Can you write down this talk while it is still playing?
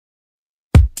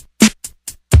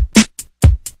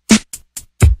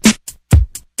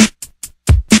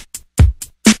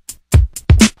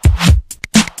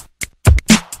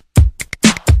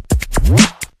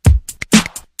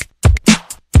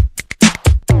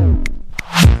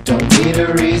Don't need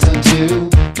a reason to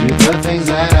do the things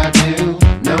that I do.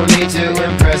 No need to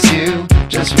impress you,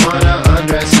 just wanna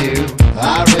undress you.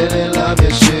 I really love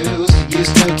your shoes,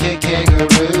 used to kick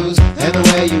kangaroos, and the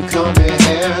way you comb your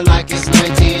hair like it's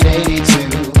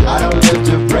 1982. I don't live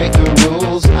to break the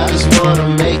rules, I just wanna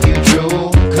make you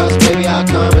drool. Cause baby I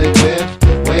come equipped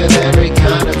with every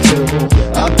kind of tool.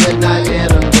 A midnight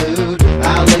interlude,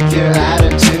 I'll lick your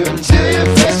attitude until your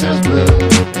face turns blue,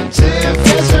 until your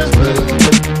face turns blue.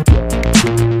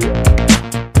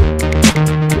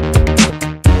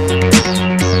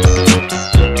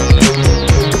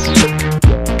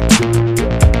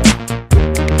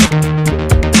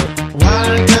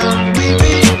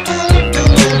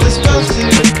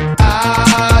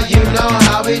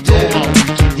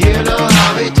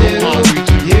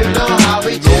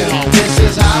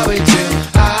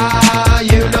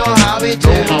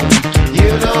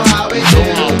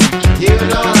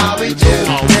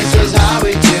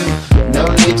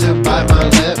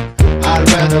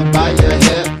 Bite your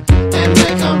hip and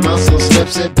make our muscles slip.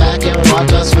 Sit back.